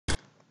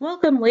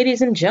Welcome,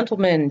 ladies and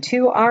gentlemen,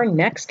 to our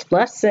next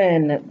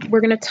lesson. We're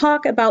going to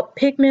talk about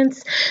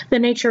pigments, the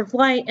nature of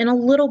light, and a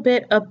little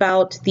bit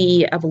about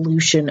the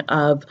evolution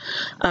of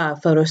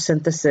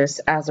photosynthesis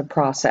as a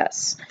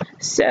process.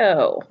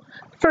 So,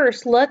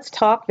 first, let's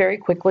talk very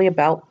quickly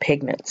about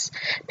pigments.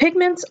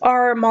 Pigments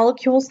are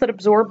molecules that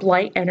absorb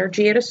light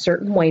energy at a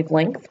certain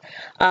wavelength.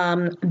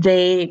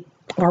 They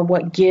are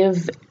what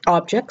give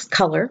objects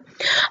color,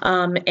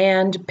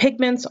 and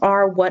pigments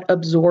are what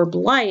absorb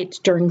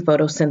light during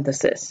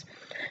photosynthesis.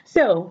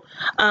 So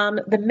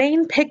the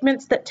main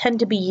pigments that tend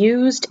to be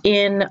used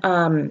in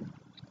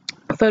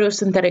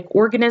photosynthetic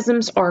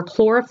organisms are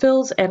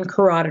chlorophylls and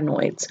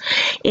carotenoids.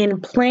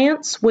 In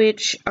plants,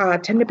 which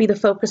tend to be the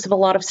focus of a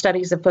lot of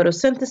studies of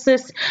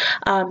photosynthesis,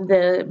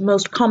 the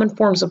most common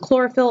forms of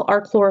chlorophyll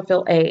are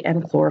chlorophyll A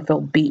and chlorophyll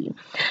B.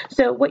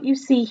 So what you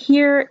see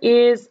here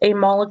is a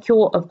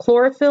molecule of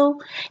chlorophyll,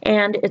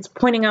 and it's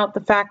pointing out the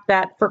fact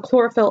that for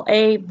chlorophyll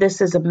A, this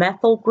is a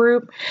methyl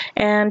group,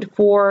 and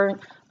for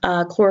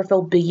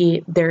chlorophyll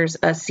B, there's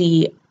a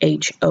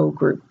CHO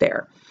group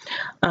there.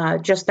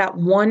 Just that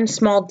one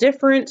small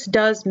difference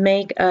does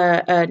make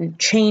a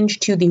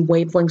change to the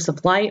wavelengths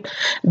of light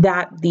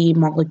that the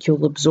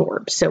molecule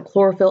absorbs. So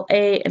chlorophyll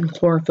A and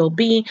chlorophyll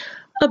B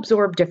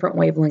absorb different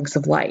wavelengths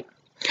of light.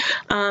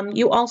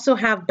 You also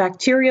have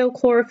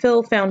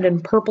bacteriochlorophyll found in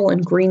purple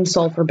and green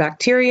sulfur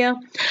bacteria.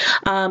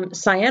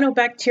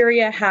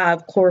 Cyanobacteria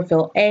have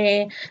chlorophyll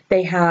A,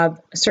 they have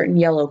certain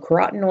yellow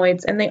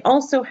carotenoids, and they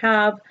also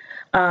have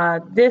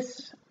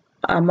this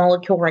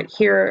molecule right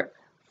here,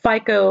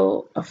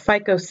 phycobilin.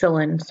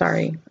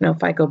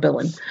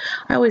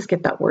 I always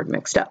get that word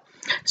mixed up.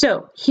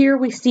 So here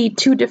we see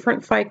two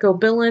different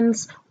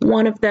phycobilins.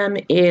 One of them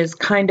is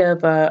kind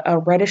of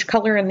a reddish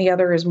color and the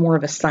other is more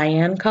of a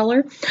cyan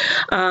color.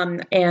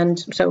 And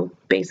so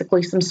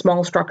basically some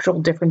small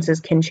structural differences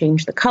can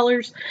change the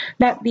colors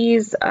that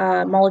these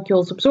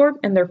molecules absorb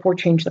and therefore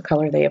change the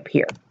color they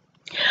appear.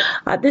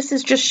 This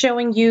is just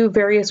showing you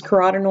various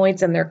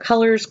carotenoids and their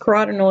colors.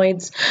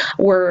 Carotenoids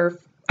were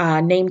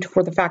named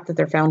for the fact that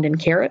they're found in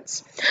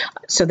carrots.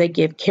 So they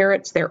give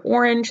carrots their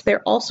orange.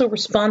 They're also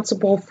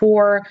responsible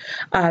for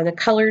the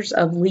colors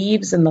of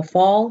leaves in the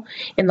fall.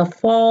 In the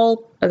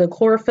fall, the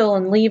chlorophyll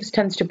in leaves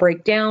tends to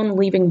break down,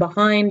 leaving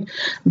behind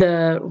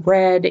the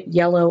red,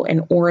 yellow,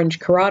 and orange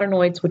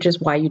carotenoids, which is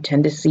why you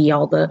tend to see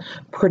all the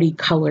pretty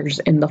colors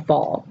in the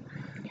fall.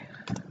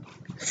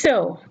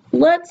 So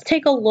let's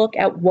take a look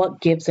at what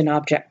gives an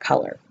object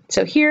color.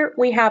 So here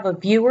we have a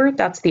viewer,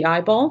 that's the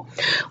eyeball.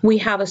 We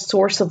have a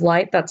source of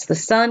light, that's the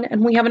sun,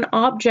 and we have an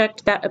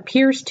object that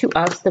appears to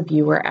us, the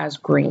viewer, as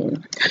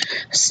green.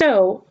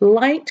 So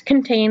light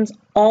contains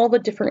all the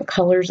different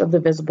colors of the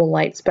visible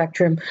light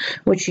spectrum,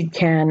 which you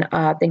can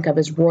think of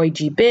as Roy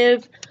G.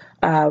 Biv.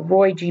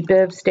 Roy G.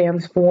 Biv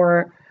stands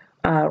for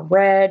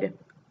red,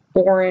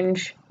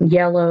 orange,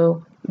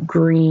 yellow,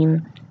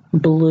 green,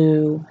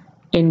 blue,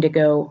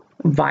 indigo,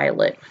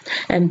 violet,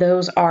 and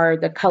those are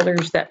the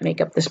colors that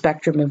make up the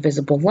spectrum of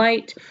visible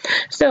light.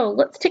 So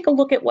let's take a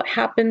look at what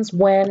happens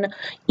when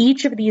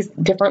each of these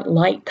different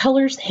light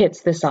colors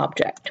hits this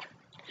object.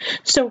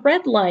 So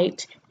red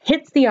light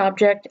hits the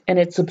object and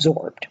it's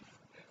absorbed.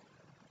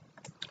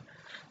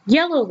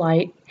 Yellow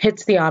light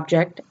hits the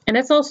object and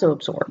it's also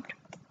absorbed.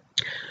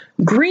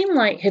 Green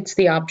light hits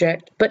the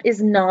object but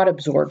is not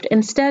absorbed.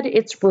 Instead,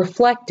 it's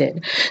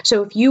reflected.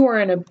 So if you are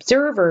an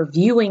observer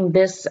viewing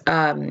this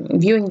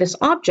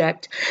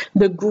object,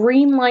 the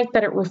green light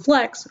that it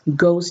reflects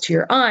goes to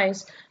your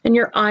eyes, and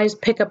your eyes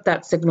pick up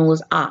that signal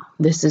as,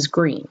 this is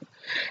green.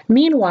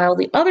 Meanwhile,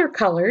 the other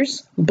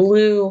colors,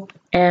 blue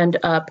and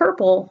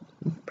purple,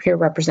 here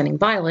representing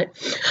violet,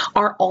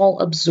 are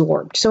all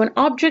absorbed. So an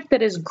object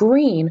that is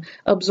green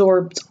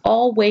absorbs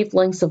all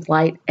wavelengths of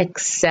light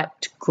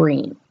except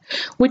green,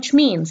 which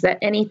means that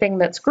anything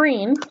that's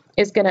green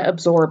is going to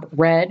absorb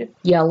red,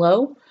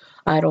 yellow,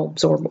 it'll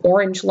absorb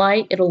orange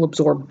light, it'll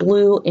absorb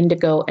blue,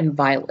 indigo, and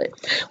violet.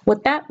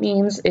 What that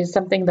means is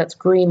something that's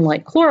green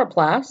like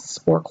chloroplasts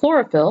or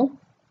chlorophyll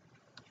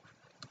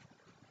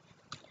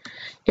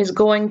is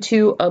going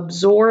to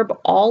absorb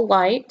all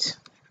light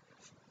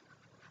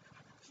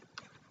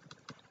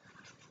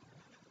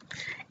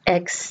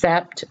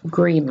except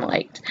green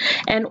light.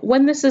 And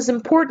when this is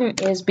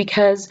important is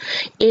because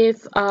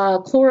if a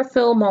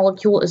chlorophyll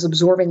molecule is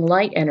absorbing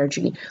light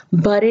energy,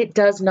 but it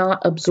does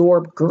not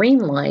absorb green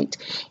light,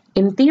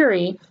 in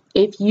theory,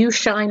 if you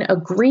shine a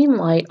green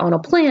light on a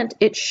plant,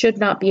 it should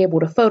not be able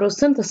to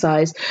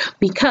photosynthesize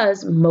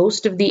because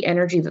most of the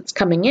energy that's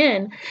coming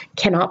in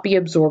cannot be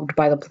absorbed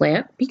by the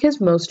plant because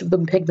most of the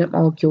pigment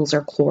molecules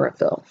are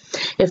chlorophyll.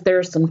 If there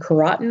are some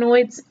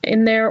carotenoids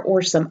in there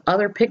or some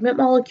other pigment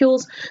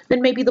molecules,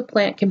 then maybe the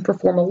plant can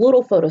perform a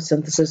little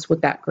photosynthesis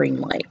with that green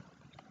light.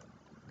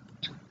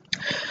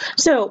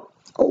 So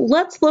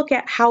let's look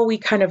at how we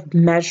kind of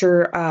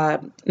measure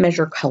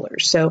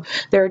colors. So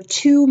there are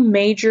two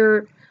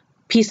major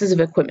pieces of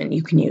equipment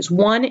you can use.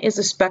 One is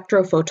a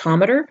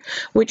spectrophotometer,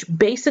 which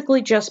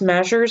basically just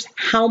measures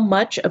how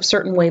much of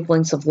certain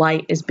wavelengths of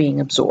light is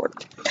being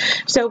absorbed.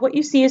 So what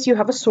you see is you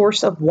have a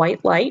source of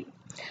white light,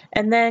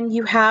 and then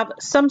you have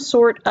some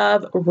sort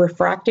of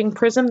refracting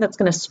prism that's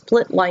going to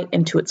split light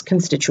into its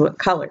constituent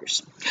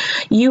colors.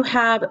 You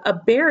have a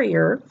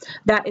barrier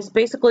that is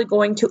basically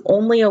going to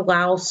only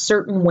allow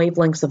certain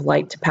wavelengths of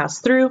light to pass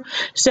through.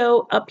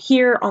 So up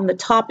here on the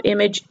top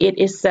image, it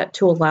is set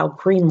to allow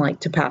green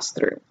light to pass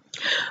through.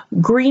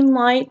 Green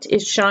light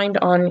is shined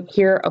on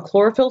here a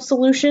chlorophyll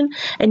solution,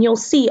 and you'll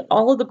see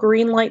all of the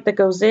green light that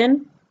goes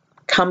in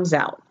comes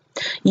out.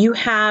 You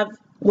have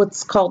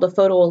what's called a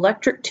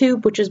photoelectric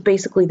tube, which is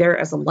basically there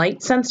as a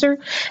light sensor,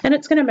 and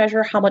it's going to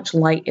measure how much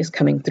light is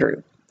coming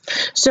through.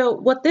 So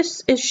what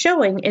this is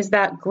showing is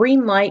that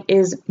green light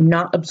is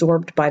not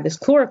absorbed by this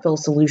chlorophyll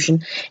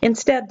solution.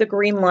 Instead, the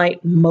green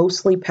light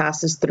mostly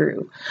passes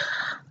through.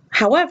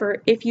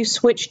 However, if you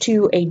switch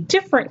to a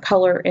different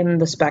color in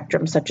the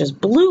spectrum, such as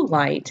blue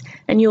light,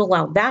 and you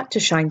allow that to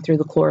shine through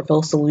the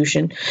chlorophyll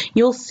solution,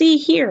 you'll see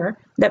here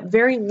that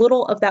very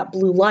little of that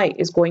blue light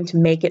is going to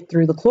make it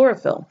through the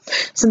chlorophyll.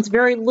 Since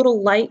very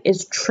little light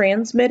is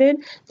transmitted,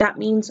 that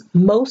means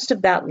most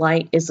of that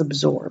light is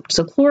absorbed.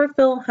 So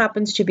chlorophyll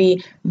happens to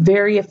be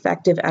very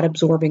effective at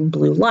absorbing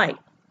blue light.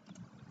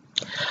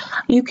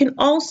 You can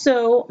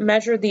also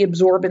measure the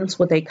absorbance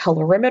with a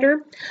colorimeter,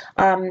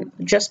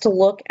 just to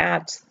look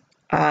at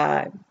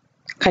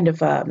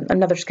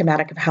another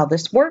schematic of how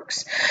this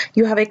works.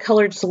 You have a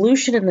colored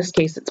solution, in this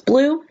case it's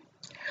blue.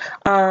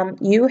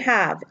 You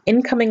have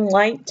incoming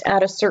light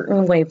at a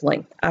certain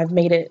wavelength. I've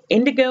made it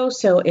indigo,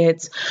 so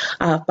it's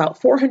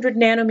about 400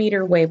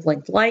 nanometer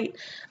wavelength light.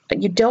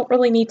 You don't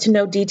really need to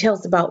know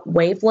details about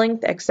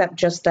wavelength, except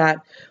just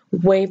that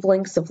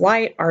wavelengths of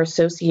light are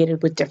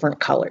associated with different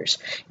colors.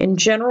 In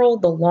general,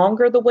 the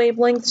longer the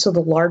wavelength, so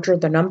the larger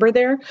the number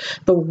there,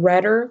 the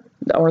redder,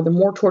 or the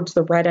more towards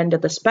the red end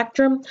of the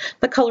spectrum,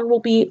 the color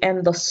will be,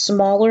 and the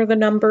smaller the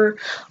number,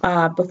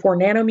 before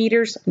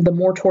nanometers, the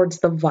more towards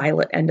the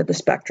violet end of the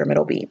spectrum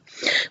it'll be.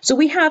 So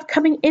we have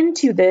coming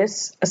into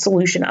this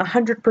solution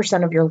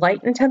 100% of your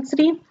light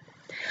intensity.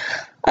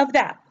 Of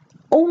that,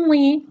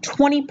 only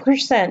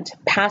 20%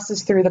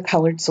 passes through the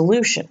colored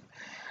solution.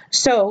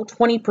 So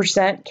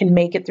 20% can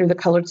make it through the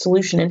colored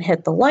solution and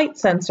hit the light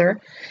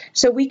sensor.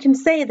 So we can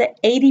say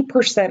that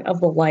 80% of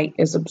the light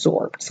is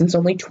absorbed, since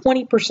only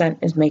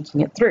 20% is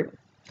making it through.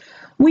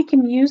 We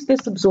can use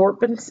this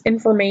absorbance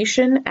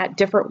information at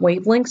different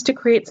wavelengths to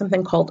create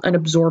something called an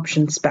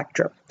absorption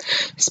spectrum.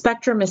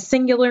 Spectrum is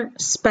singular,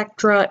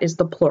 spectra is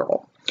the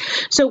plural.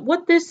 So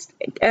what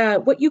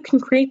you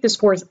can create this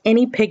for is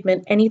any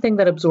pigment, anything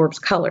that absorbs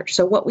color.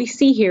 So what we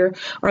see here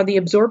are the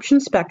absorption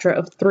spectra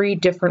of 3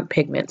 different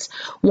pigments,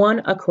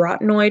 one a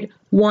carotenoid,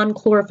 one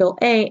chlorophyll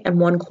A,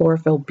 and one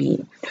chlorophyll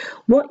B.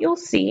 What you'll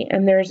see,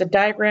 and there's a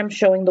diagram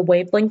showing the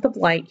wavelength of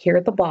light here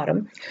at the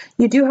bottom.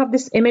 You do have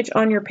this image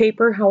on your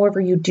paper,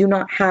 however, you do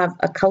not have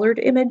a colored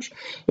image.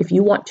 If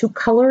you want to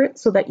color it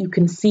so that you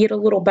can see it a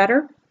little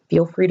better,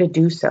 feel free to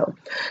do so.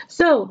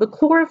 So the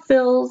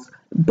chlorophylls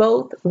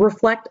both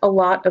reflect a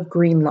lot of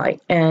green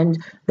light,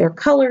 and their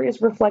color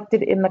is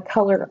reflected in the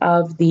color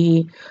of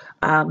the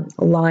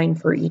line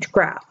for each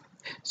graph.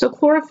 So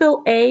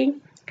chlorophyll A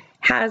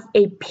has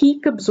a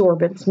peak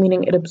absorbance,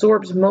 meaning it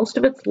absorbs most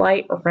of its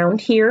light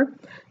around here,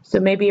 so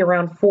maybe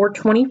around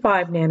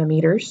 425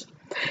 nanometers,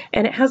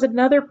 and it has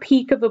another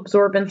peak of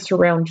absorbance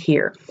around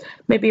here,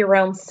 maybe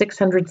around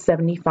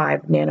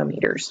 675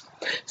 nanometers.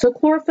 So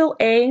chlorophyll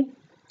A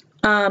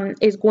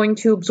is going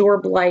to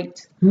absorb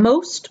light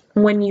most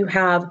when you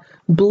have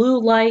blue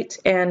light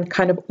and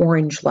kind of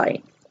orange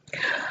light.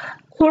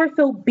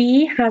 Chlorophyll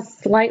B has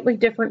slightly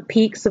different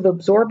peaks of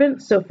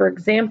absorbance. So for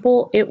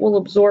example, it will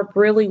absorb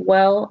really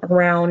well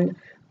around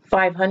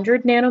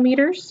 500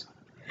 nanometers.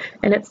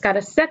 And it's got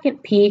a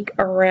second peak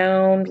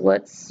around,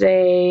 let's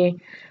say,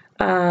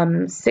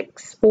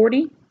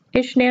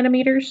 640-ish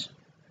nanometers.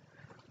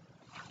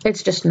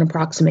 It's just an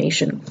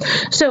approximation.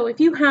 So if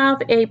you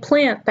have a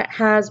plant that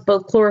has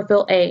both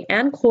chlorophyll A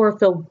and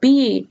chlorophyll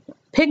B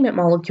pigment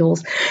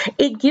molecules,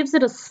 it gives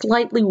it a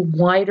slightly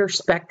wider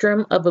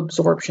spectrum of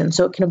absorption,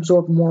 so it can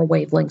absorb more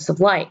wavelengths of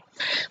light.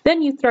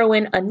 Then you throw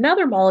in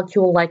another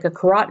molecule like a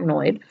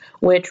carotenoid,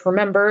 which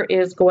remember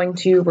is going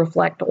to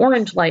reflect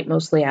orange light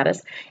mostly at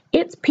us.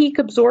 Its peak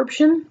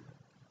absorption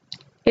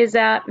is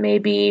at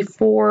maybe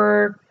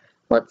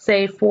let's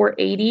say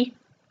 480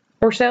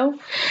 or so.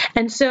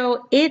 And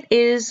so it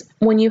is,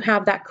 when you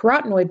have that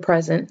carotenoid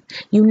present,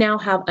 you now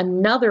have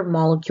another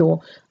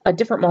molecule, a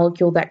different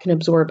molecule that can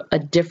absorb a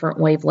different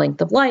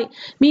wavelength of light,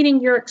 meaning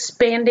you're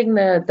expanding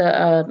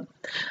the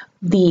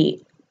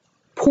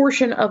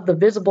portion of the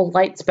visible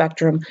light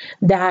spectrum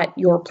that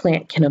your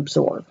plant can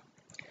absorb.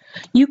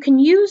 You can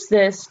use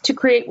this to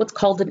create what's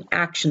called an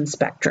action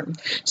spectrum.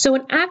 So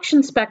an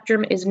action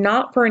spectrum is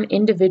not for an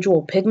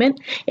individual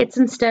pigment, it's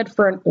instead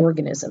for an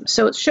organism.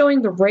 So it's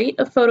showing the rate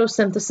of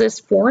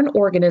photosynthesis for an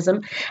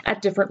organism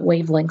at different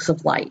wavelengths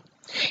of light.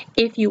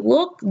 If you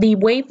look, the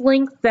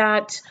wavelength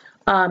that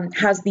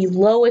has the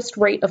lowest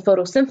rate of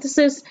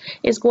photosynthesis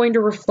is going to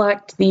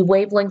reflect the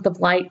wavelength of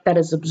light that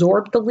is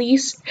absorbed the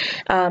least,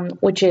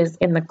 which is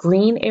in the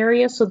green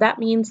area. So that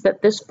means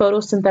that this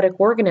photosynthetic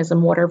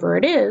organism, whatever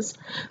it is,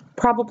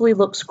 probably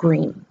looks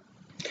green.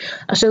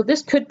 So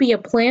this could be a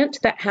plant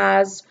that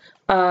has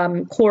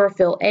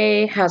chlorophyll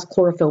A, has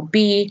chlorophyll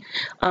B,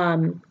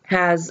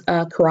 has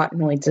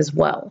carotenoids as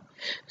well.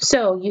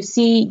 So you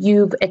see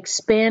you've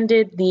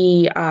expanded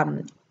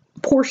the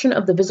portion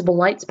of the visible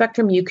light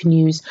spectrum you can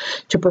use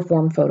to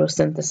perform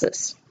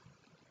photosynthesis.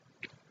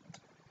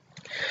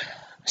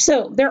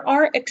 So there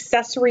are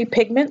accessory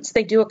pigments.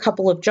 They do a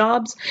couple of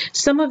jobs.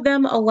 Some of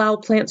them allow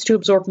plants to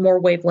absorb more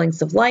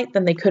wavelengths of light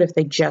than they could if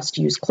they just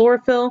used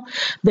chlorophyll.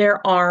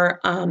 There are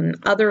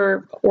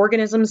other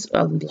organisms,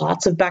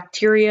 lots of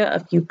bacteria, a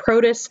few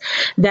protists,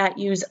 that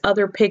use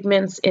other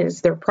pigments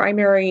as their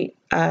primary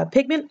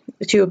pigment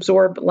to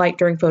absorb light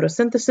during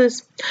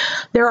photosynthesis.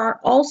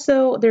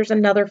 There's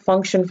another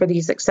function for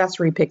these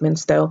accessory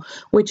pigments though,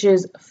 which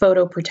is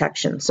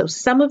photoprotection. So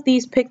some of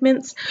these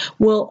pigments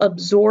will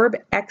absorb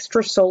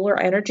extra solar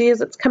energy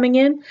as it's coming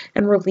in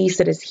and release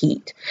it as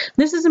heat.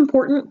 This is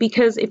important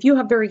because if you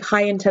have very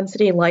high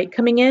intensity light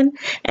coming in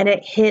and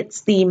it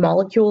hits the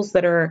molecules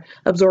that are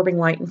absorbing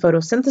light in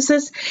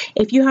photosynthesis,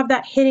 if you have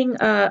that hitting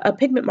a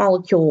pigment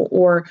molecule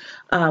or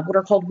what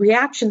are called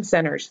reaction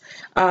centers,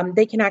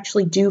 they can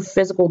actually do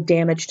physical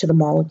damage to the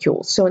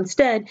molecules. So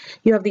instead,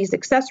 you have these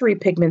accessory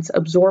pigments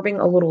absorbing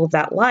a little of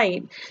that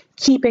light,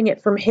 keeping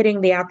it from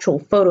hitting the actual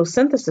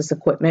photosynthesis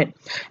equipment,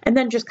 and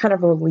then just kind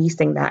of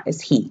releasing that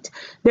as heat.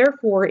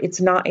 Therefore, it's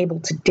not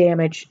able to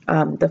damage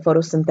the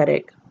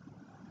photosynthetic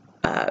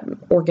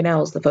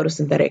organelles, the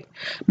photosynthetic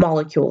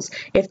molecules.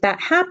 If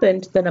that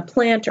happened, then a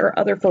plant or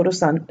other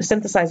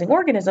photosynthesizing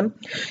organism,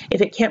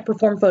 if it can't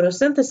perform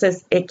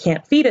photosynthesis, it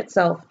can't feed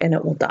itself and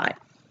it will die.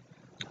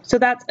 So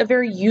that's a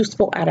very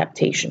useful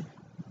adaptation.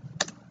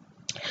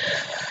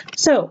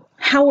 So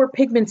how are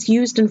pigments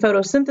used in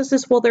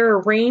photosynthesis? Well, they're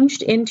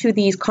arranged into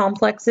these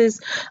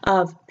complexes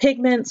of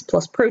pigments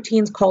plus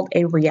proteins called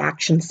a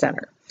reaction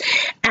center.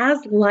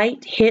 As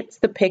light hits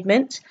the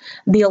pigment,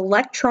 the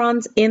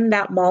electrons in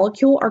that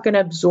molecule are going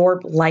to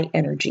absorb light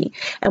energy.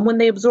 And when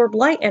they absorb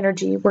light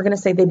energy, we're going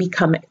to say they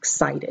become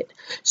excited.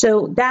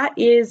 So that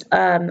is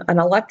an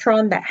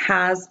electron that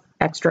has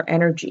extra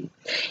energy.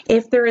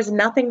 If there is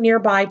nothing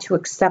nearby to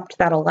accept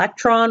that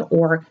electron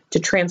or to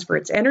transfer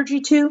its energy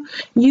to,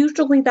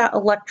 usually that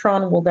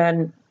electron will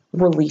then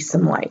release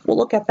some light. We'll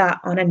look at that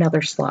on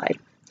another slide.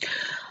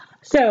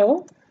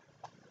 So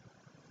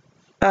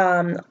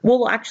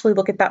we'll actually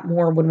look at that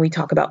more when we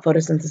talk about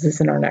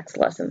photosynthesis in our next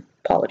lesson.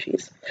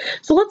 Apologies.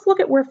 So let's look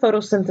at where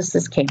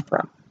photosynthesis came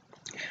from.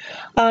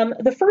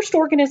 The first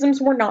organisms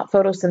were not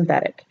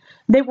photosynthetic.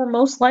 They were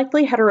most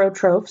likely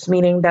heterotrophs,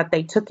 meaning that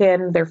they took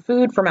in their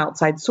food from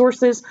outside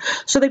sources,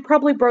 so they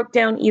probably broke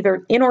down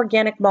either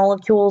inorganic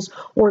molecules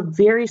or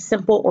very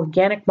simple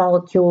organic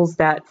molecules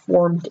that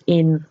formed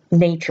in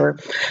nature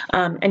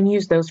and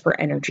used those for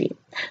energy.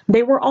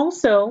 They were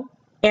also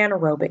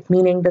anaerobic,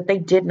 meaning that they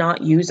did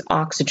not use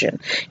oxygen.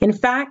 In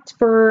fact,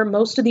 for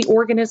most of the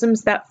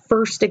organisms that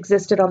first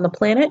existed on the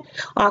planet,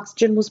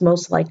 oxygen was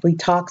most likely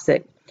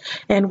toxic.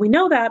 And we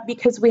know that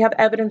because we have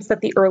evidence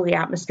that the early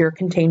atmosphere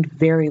contained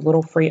very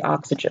little free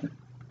oxygen.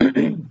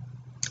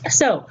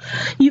 So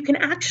you can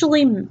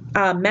actually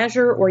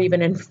measure or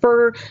even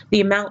infer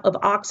the amount of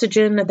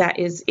oxygen that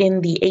is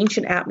in the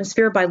ancient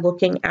atmosphere by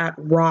looking at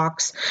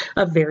rocks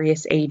of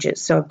various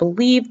ages. So I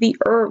believe the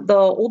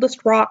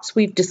oldest rocks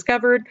we've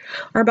discovered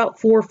are about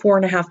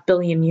 4.5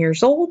 billion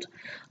years old.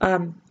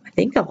 I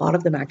think a lot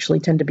of them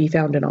actually tend to be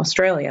found in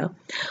Australia.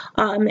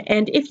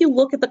 And if you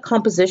look at the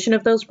composition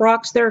of those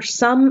rocks, there are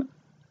some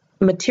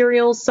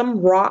materials, some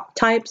rock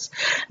types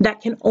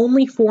that can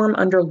only form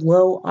under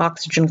low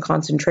oxygen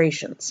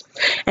concentrations.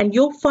 And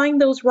you'll find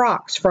those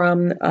rocks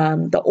from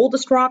the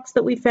oldest rocks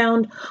that we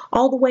found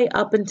all the way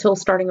up until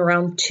starting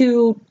around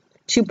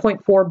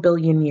 2.4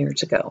 billion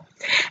years ago,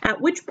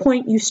 at which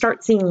point you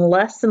start seeing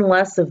less and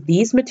less of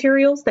these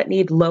materials that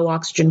need low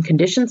oxygen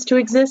conditions to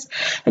exist,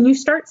 and you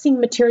start seeing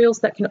materials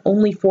that can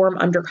only form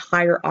under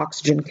higher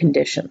oxygen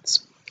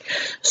conditions.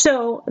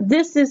 So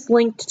this is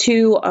linked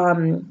to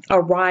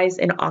a rise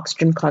in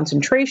oxygen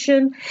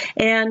concentration,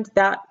 and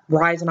that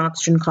rise in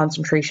oxygen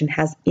concentration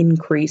has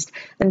increased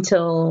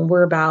until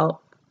we're I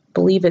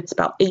believe it's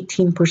about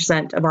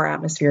 18% of our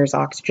atmosphere is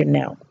oxygen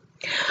now.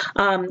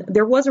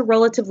 There was a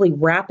relatively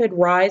rapid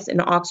rise in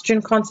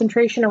oxygen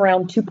concentration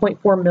around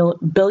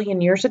 2.4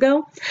 billion years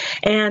ago,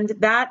 and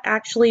that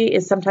actually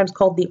is sometimes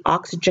called the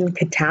oxygen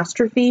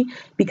catastrophe,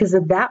 because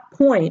at that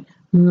point,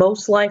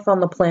 most life on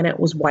the planet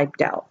was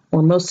wiped out,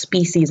 or most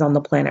species on the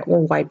planet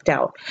were wiped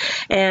out.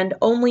 And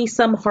only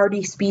some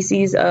hardy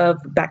species of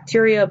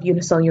bacteria of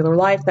unicellular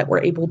life that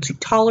were able to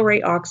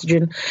tolerate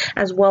oxygen,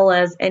 as well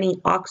as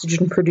any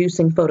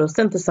oxygen-producing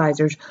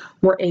photosynthesizers,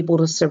 were able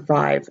to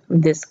survive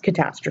this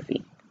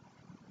catastrophe.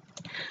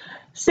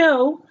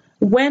 So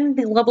when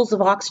the levels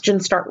of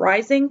oxygen start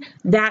rising,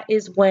 that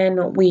is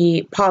when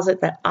we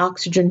posit that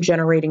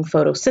oxygen-generating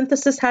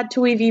photosynthesis had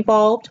to have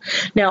evolved.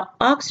 Now,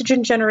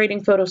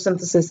 oxygen-generating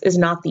photosynthesis is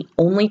not the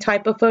only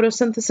type of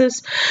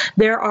photosynthesis.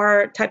 There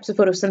are types of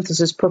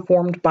photosynthesis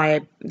performed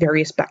by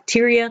various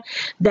bacteria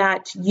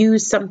that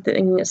use some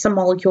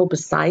molecule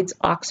besides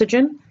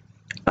oxygen.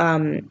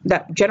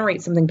 That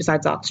generates something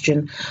besides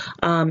oxygen.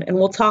 And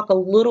we'll talk a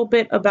little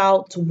bit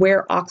about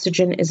where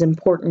oxygen is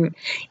important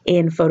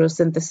in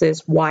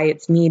photosynthesis, why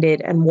it's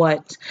needed, and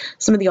what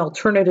some of the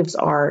alternatives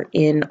are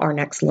in our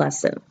next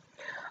lesson.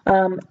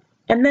 And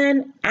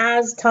then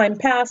as time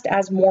passed,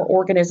 as more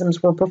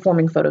organisms were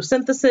performing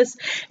photosynthesis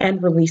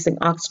and releasing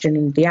oxygen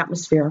into the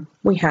atmosphere,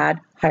 we had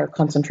higher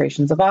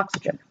concentrations of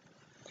oxygen.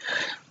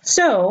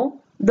 So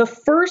the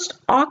first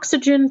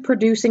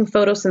oxygen-producing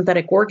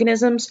photosynthetic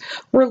organisms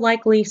were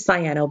likely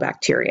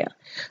cyanobacteria.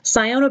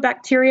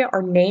 Cyanobacteria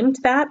are named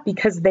that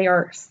because they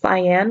are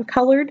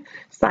cyan-colored.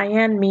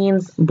 Cyan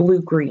means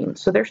blue-green,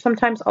 so they're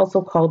sometimes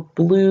also called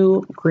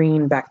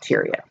blue-green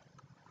bacteria.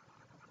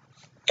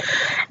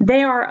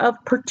 They are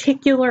of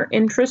particular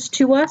interest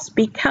to us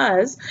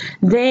because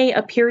they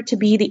appear to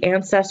be the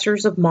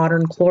ancestors of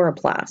modern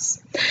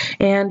chloroplasts.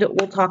 And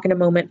we'll talk in a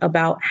moment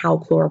about how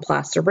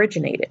chloroplasts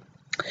originated.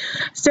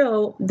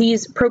 So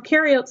these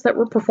prokaryotes that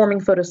were performing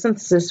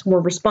photosynthesis were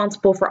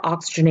responsible for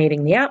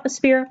oxygenating the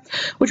atmosphere,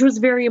 which was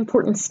a very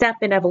important step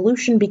in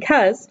evolution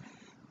because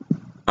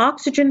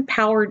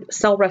oxygen-powered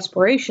cell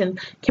respiration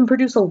can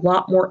produce a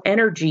lot more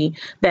energy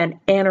than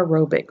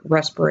anaerobic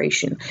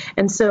respiration.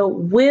 And so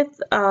with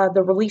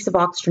the release of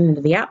oxygen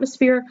into the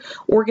atmosphere,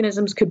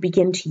 organisms could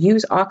begin to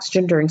use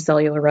oxygen during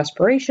cellular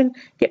respiration,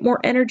 get more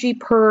energy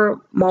per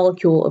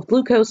molecule of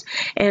glucose,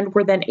 and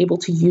were then able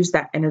to use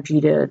that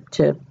energy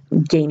to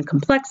gain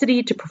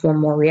complexity, to perform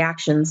more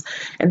reactions,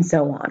 and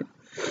so on.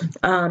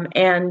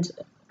 And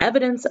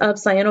evidence of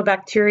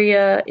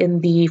cyanobacteria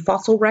in the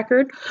fossil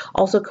record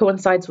also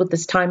coincides with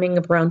this timing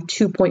of around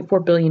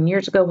 2.4 billion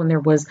years ago when there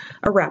was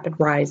a rapid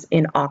rise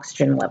in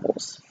oxygen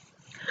levels.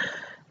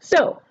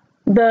 So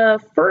the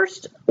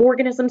first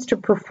organisms to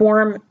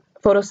perform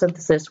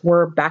photosynthesis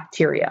were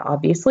bacteria,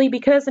 obviously,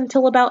 because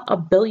until about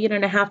 1.5 billion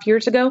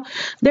years ago,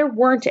 there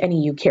weren't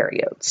any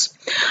eukaryotes.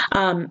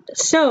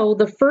 So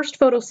the first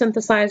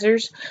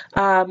photosynthesizers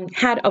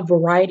had a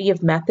variety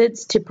of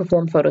methods to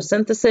perform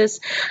photosynthesis.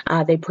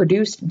 They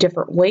produced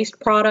different waste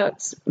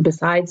products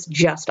besides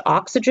just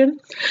oxygen.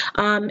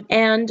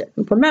 And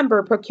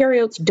remember,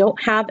 prokaryotes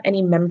don't have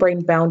any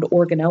membrane-bound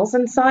organelles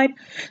inside.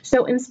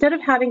 So instead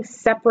of having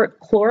separate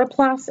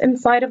chloroplasts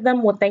inside of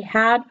them, what they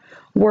had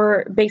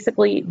were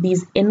basically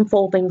these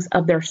infoldings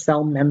of their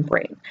cell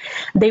membrane.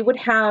 They would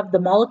have the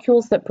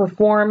molecules that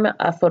perform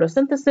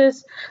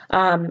photosynthesis,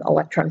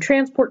 electron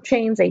transport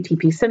chains,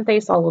 ATP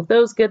synthase, all of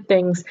those good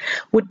things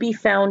would be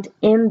found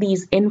in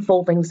these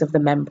infoldings of the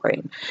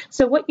membrane.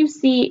 So what you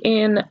see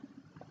in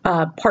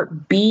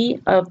part B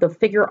of the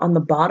figure on the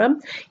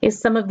bottom is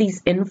some of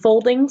these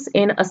infoldings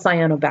in a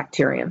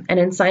cyanobacterium. And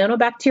in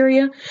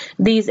cyanobacteria,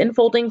 these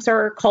infoldings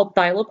are called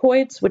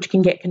thylakoids, which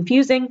can get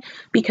confusing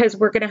because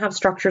we're going to have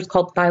structures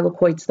called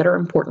thylakoids that are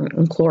important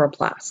in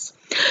chloroplasts.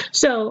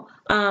 So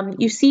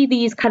you see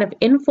these kind of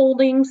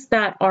infoldings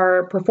that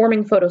are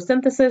performing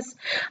photosynthesis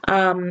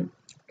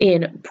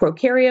in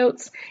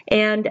prokaryotes,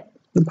 and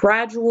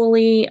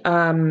gradually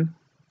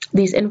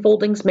these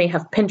infoldings may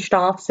have pinched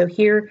off. So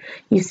here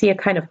you see a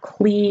kind of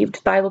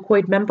cleaved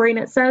thylakoid membrane,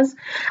 it says,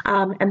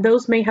 and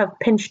those may have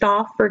pinched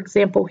off, for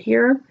example,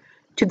 here,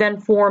 to then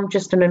form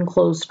just an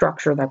enclosed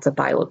structure that's a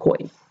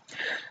thylakoid.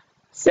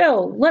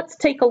 So let's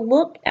take a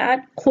look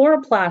at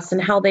chloroplasts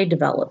and how they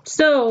developed.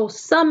 So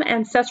some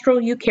ancestral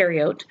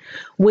eukaryote,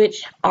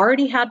 which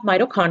already had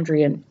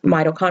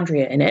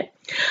mitochondria in it,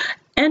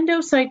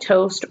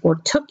 endocytosed or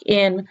took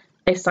in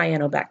a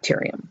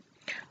cyanobacterium,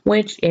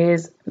 which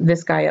is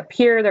this guy up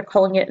here. They're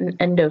calling it an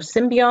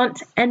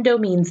endosymbiont. Endo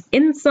means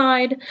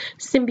inside.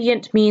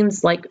 Symbiont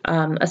means like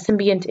a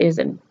symbiont is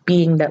a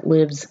being that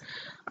lives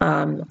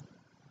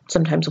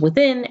sometimes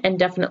within and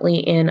definitely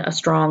in a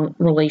strong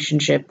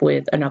relationship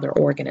with another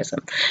organism.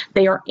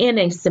 They are in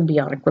a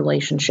symbiotic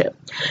relationship.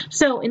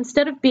 So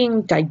instead of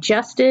being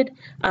digested,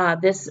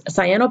 this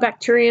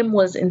cyanobacterium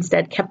was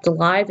instead kept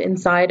alive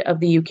inside of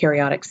the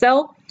eukaryotic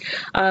cell,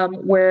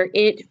 where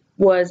it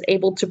was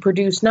able to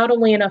produce not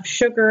only enough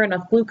sugar,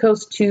 enough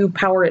glucose to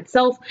power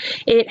itself,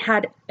 it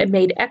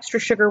made extra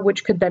sugar,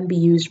 which could then be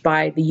used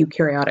by the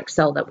eukaryotic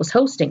cell that was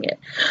hosting it.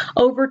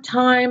 Over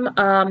time,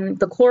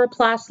 the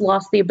chloroplasts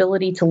lost the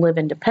ability to live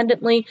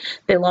independently.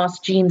 They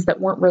lost genes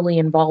that weren't really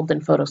involved in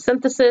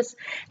photosynthesis,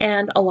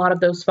 and a lot of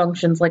those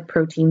functions like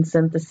protein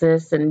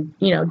synthesis and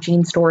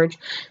gene storage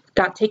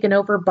got taken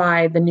over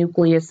by the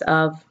nucleus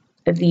of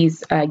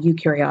these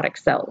eukaryotic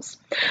cells.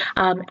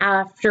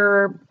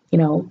 After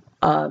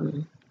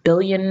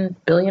billion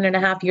and a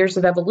half years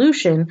of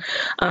evolution,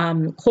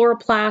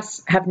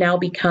 chloroplasts have now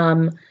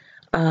become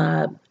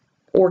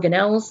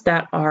organelles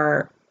that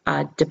are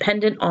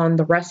dependent on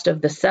the rest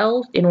of the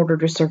cell in order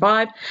to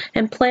survive,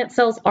 and plant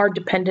cells are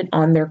dependent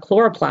on their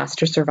chloroplast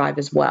to survive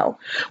as well.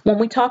 When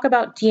we talk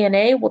about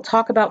DNA, we'll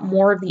talk about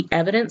more of the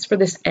evidence for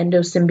this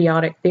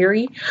endosymbiotic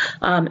theory,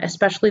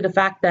 especially the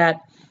fact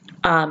that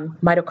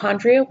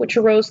mitochondria, which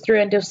arose through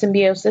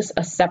endosymbiosis,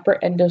 a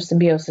separate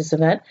endosymbiosis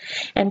event,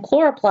 and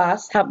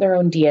chloroplasts have their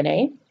own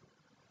DNA.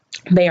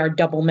 They are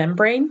double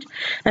membraned.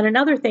 And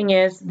another thing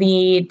is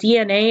the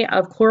DNA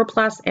of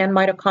chloroplasts and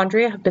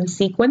mitochondria have been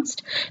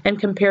sequenced and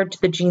compared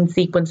to the gene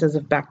sequences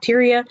of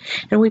bacteria.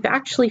 And we've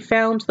actually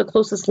found the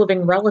closest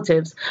living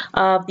relatives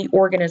of the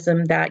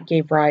organism that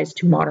gave rise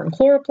to modern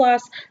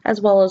chloroplasts, as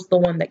well as the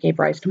one that gave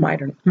rise to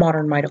modern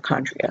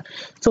mitochondria.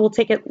 So we'll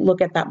take a look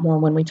at that more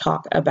when we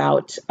talk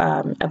about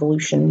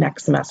evolution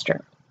next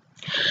semester.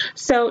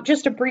 So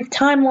just a brief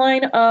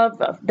timeline of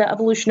the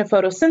evolution of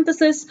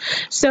photosynthesis.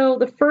 So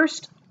the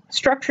first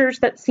structures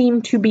that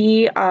seem to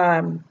be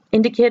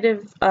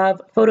indicative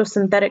of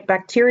photosynthetic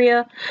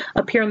bacteria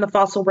appear in the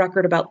fossil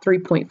record about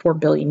 3.4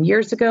 billion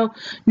years ago.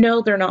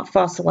 No, they're not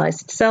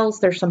fossilized cells.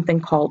 They're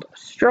something called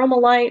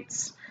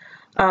stromolites,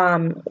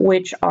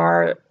 which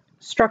are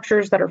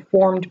structures that are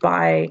formed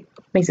by,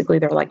 basically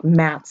they're like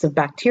mats of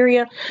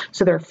bacteria.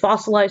 So they're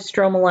fossilized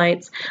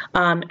stromolites,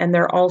 and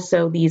they're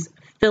also these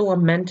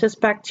filamentous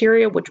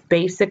bacteria, which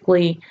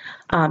basically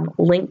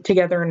link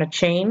together in a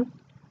chain.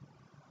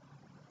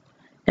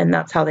 And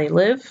that's how they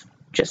live,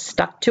 just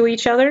stuck to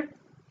each other.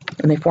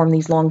 And they form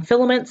these long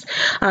filaments.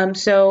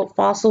 So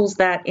fossils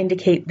that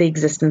indicate the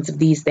existence of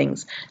these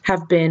things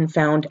have been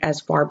found as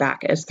far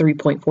back as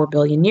 3.4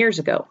 billion years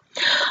ago.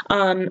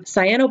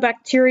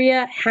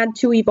 Cyanobacteria had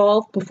to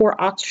evolve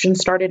before oxygen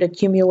started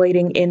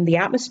accumulating in the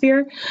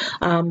atmosphere,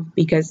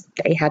 because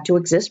they had to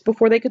exist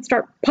before they could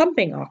start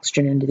pumping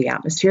oxygen into the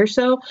atmosphere.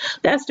 So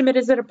the estimate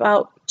is that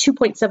about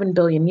 2.7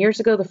 billion years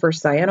ago, the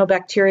first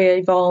cyanobacteria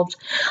evolved.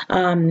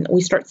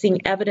 We start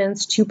seeing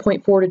evidence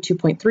 2.4 to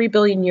 2.3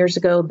 billion years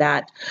ago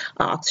that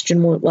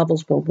oxygen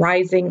levels were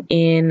rising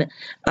in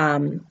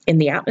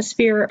the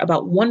atmosphere.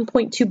 About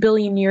 1.2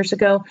 billion years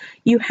ago,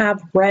 you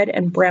have red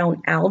and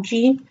brown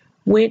algae,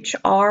 which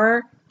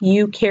are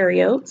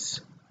eukaryotes,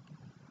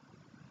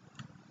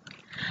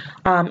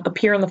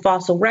 appear in the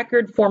fossil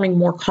record, forming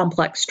more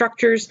complex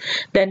structures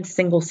than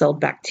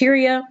single-celled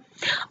bacteria.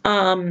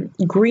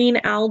 Green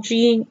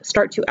algae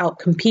start to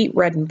outcompete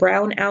red and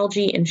brown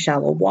algae in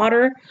shallow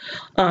water,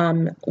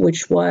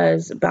 which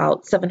was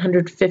about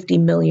 750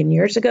 million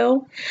years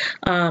ago.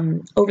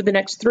 Over the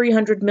next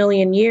 300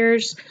 million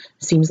years,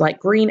 seems like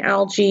green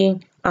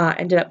algae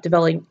ended up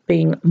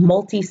developing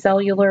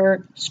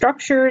multicellular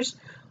structures,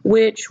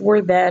 which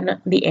were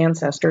then the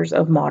ancestors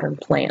of modern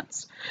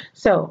plants.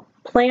 So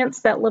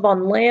plants that live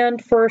on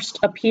land first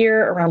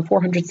appear around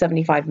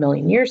 475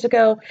 million years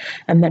ago,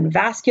 and then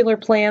vascular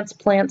plants,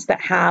 plants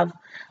that have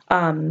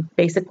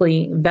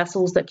basically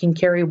vessels that can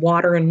carry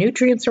water and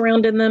nutrients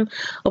around in them,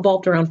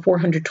 evolved around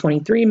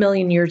 423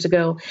 million years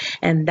ago,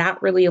 and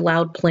that really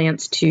allowed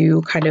plants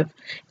to kind of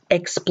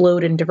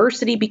explode in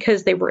diversity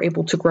because they were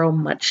able to grow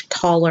much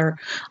taller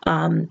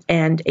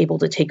and able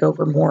to take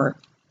over more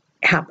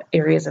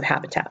areas of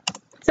habitat.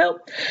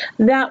 So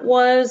that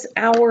was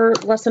our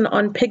lesson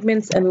on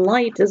pigments and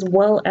light, as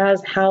well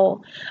as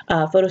how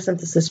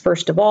photosynthesis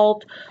first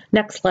evolved.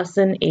 Next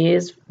lesson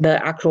is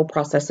the actual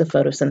process of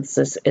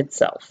photosynthesis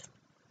itself.